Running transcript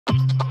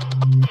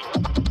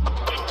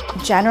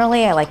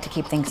Generally, I like to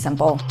keep things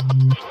simple.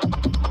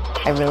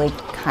 I really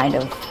kind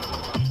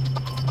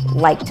of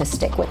like to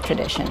stick with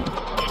tradition.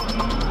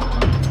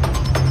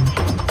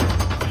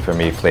 For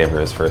me, flavor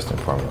is first and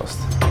foremost.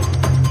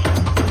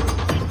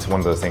 It's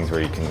one of those things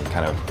where you can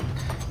kind of,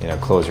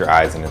 close your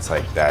eyes and it's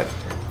like that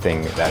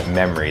thing, that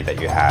memory that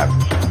you have.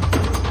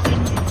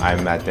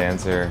 I'm Matt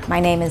Danzer. My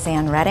name is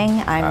Ann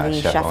Redding. I'm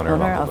the chef owner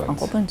of Boons.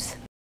 Uncle Boons.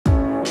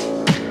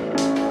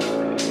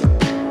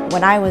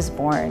 When I was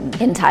born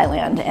in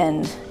Thailand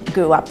and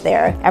grew up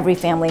there, every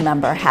family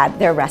member had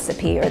their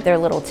recipe or their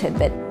little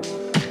tidbit.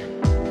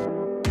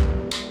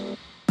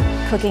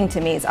 Cooking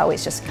to me has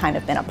always just kind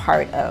of been a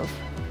part of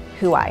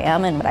who I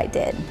am and what I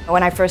did.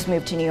 When I first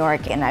moved to New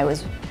York and I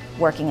was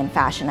working in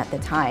fashion at the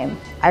time,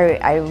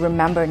 I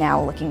remember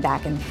now looking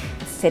back and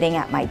sitting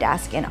at my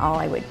desk and all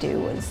I would do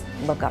was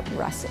look up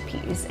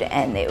recipes.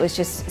 And it was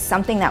just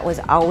something that was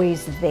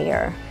always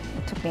there.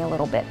 It took me a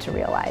little bit to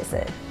realize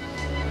it.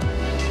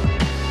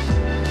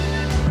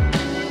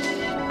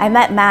 I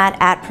met Matt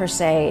at Per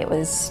Se, it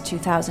was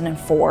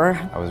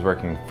 2004. I was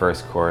working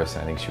first course,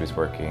 and I think she was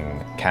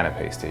working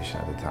canapé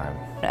station at the time.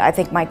 I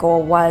think my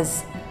goal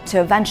was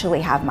to eventually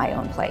have my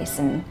own place,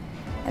 and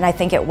I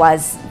think it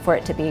was for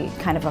it to be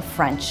kind of a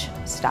French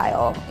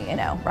style,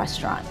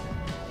 restaurant.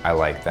 I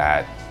like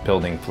that,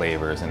 building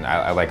flavors, and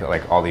I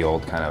like all the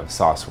old kind of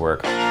sauce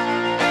work.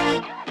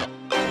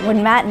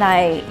 When Matt and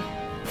I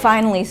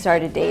finally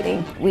started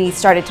dating, we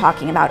started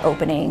talking about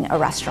opening a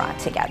restaurant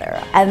together.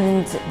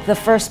 And the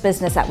first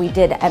business that we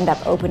did end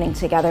up opening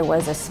together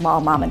was a small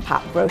mom and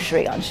pop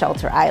grocery on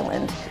Shelter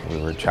Island.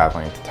 We were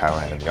traveling to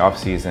Thailand in the off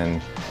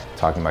season,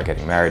 talking about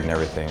getting married and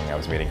everything. I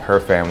was meeting her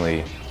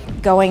family.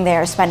 Going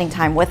there, spending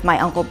time with my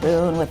Uncle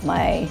Boon, with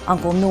my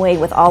Uncle Nui,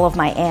 with all of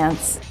my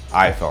aunts.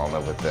 I fell in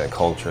love with the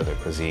culture, the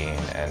cuisine,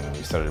 and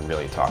we started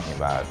really talking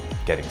about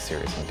getting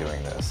serious and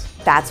doing this.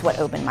 That's what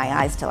opened my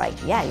eyes to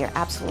yeah, you're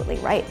absolutely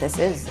right. This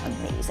is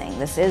amazing.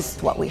 This is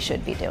what we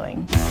should be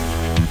doing.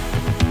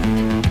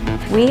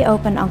 We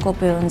opened Uncle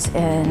Boons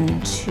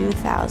in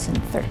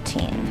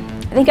 2013.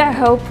 I think our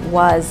hope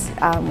was,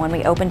 when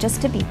we opened,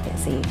 just to be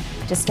busy,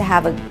 just to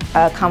have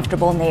a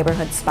comfortable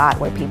neighborhood spot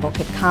where people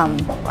could come.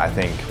 I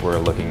think we're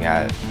looking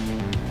at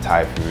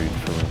Thai food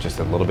from just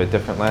a little bit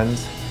different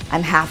lens.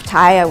 I'm half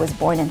Thai. I was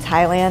born in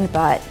Thailand,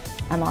 but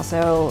I'm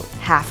also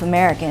half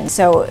American.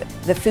 So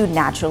the food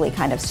naturally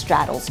kind of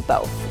straddles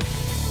both.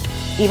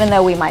 Even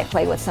though we might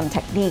play with some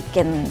technique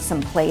and some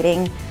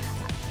plating,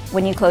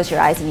 when you close your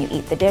eyes and you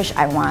eat the dish,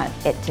 I want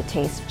it to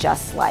taste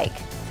just like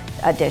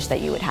a dish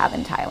that you would have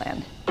in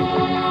Thailand.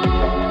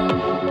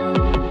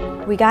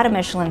 We got a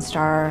Michelin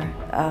star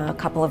a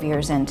couple of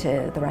years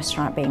into the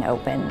restaurant being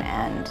open,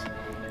 and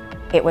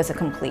it was a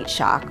complete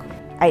shock.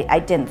 I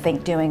didn't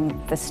think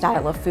doing the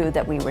style of food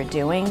that we were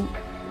doing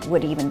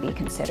would even be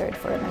considered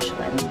for a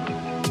Michelin.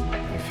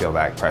 You feel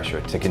that pressure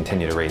to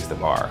continue to raise the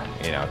bar,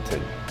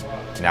 to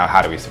now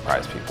how do we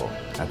surprise people?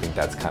 I think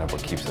that's kind of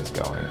what keeps us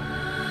going.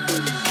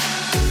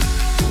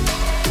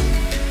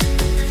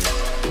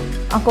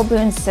 Uncle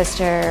Boon's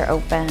sister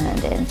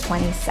opened in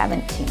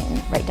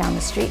 2017, right down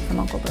the street from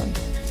Uncle Boon.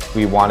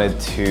 We wanted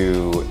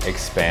to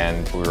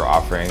expand what we were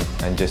offering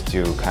and just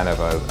do kind of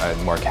a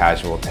more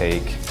casual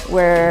take.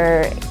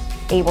 We're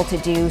able to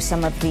do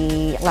some of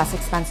the less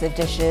expensive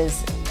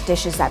dishes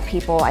that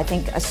people, I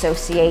think,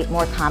 associate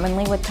more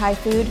commonly with Thai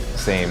food.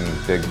 Same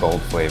big,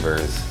 bold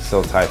flavors,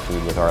 still Thai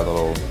food with our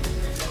little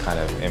kind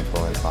of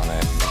influence on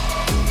it.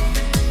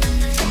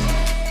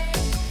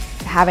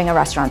 Having a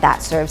restaurant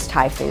that serves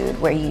Thai food,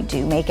 where you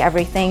do make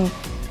everything,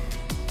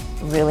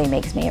 really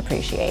makes me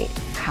appreciate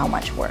how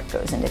much work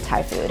goes into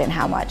Thai food and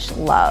how much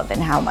love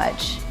and how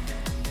much,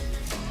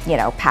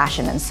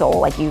 passion and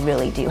soul you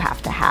really do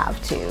have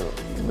to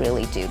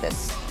really do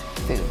this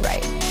food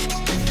right.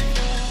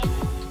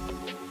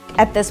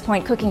 At this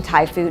point, cooking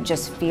Thai food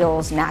just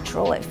feels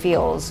natural. It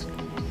feels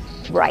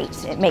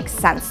right. It makes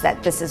sense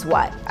that this is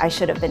what I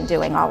should have been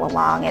doing all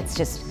along.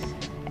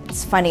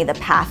 It's funny the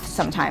path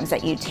sometimes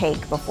that you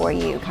take before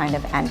you kind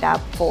of end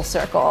up full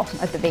circle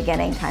at the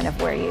beginning, kind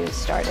of where you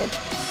started.